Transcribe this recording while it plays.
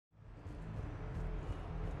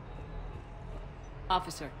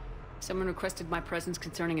Officer, someone requested my presence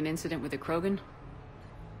concerning an incident with a Krogan.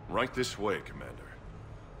 Right this way, Commander.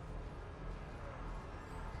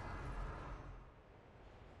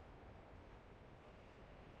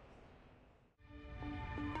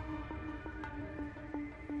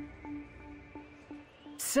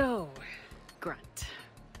 So, Grunt,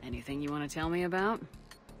 anything you want to tell me about?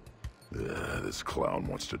 This clown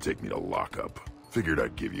wants to take me to lockup. Figured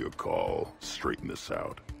I'd give you a call, straighten this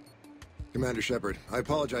out. Commander Shepard, I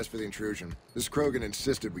apologize for the intrusion. This Krogan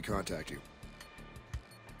insisted we contact you.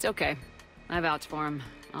 It's okay. I vouch for him.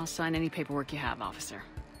 I'll sign any paperwork you have, officer.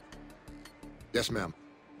 Yes, ma'am.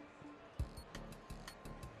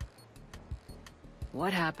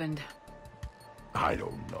 What happened? I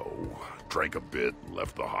don't know. Drank a bit,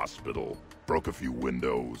 left the hospital, broke a few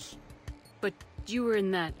windows. But you were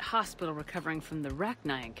in that hospital recovering from the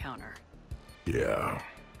Rachni encounter. Yeah,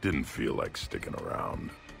 didn't feel like sticking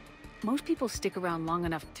around. Most people stick around long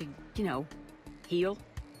enough to, you know, heal.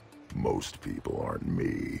 Most people aren't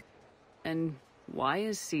me. And why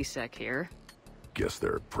is C-Sec here? Guess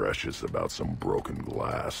they're precious about some broken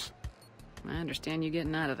glass. I understand you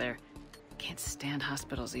getting out of there. Can't stand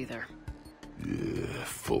hospitals either. Yeah,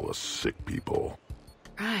 full of sick people.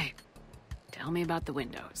 Right. Tell me about the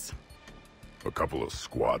windows. A couple of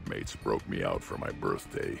squad mates broke me out for my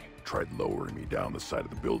birthday. Tried lowering me down the side of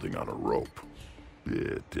the building on a rope.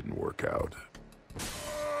 It didn't work out.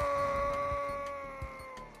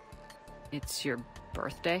 It's your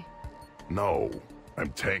birthday? No,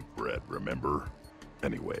 I'm tank bred, remember?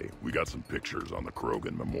 Anyway, we got some pictures on the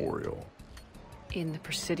Krogan Memorial. In the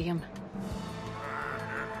Presidium?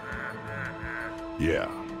 Yeah,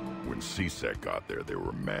 when C-Sec got there, they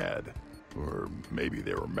were mad. Or maybe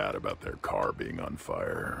they were mad about their car being on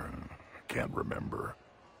fire. Can't remember.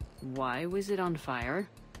 Why was it on fire?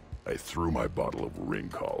 I threw my bottle of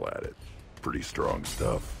Ringcall at it. Pretty strong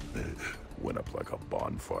stuff. Went up like a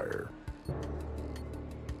bonfire.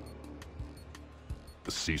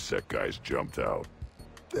 The C-Sec guys jumped out.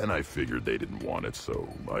 Then I figured they didn't want it, so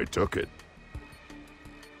I took it.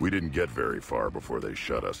 We didn't get very far before they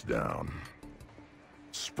shut us down.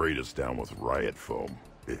 Sprayed us down with riot foam.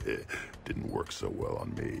 Didn't work so well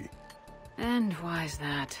on me. And why's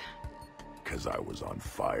that? 'Cause I was on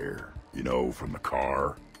fire. You know, from the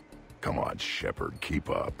car. Come on, Shepard, keep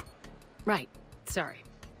up. Right. Sorry.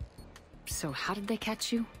 So how did they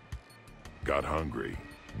catch you? Got hungry.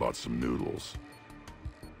 Bought some noodles.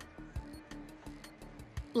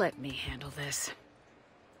 Let me handle this.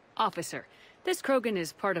 Officer, this Krogan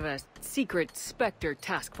is part of a secret Spectre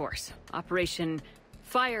task force. Operation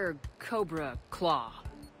Fire Cobra Claw.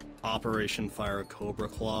 Operation Fire Cobra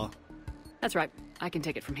Claw? That's right. I can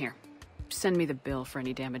take it from here. Send me the bill for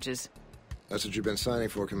any damages. That's what you've been signing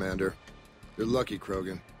for, Commander. You're lucky,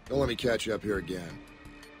 Krogan. Don't let me catch you up here again.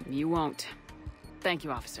 You won't. Thank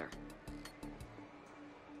you, officer.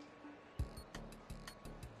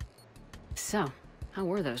 So, how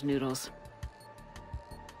were those noodles?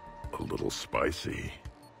 A little spicy.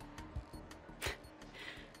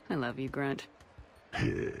 I love you, Grunt.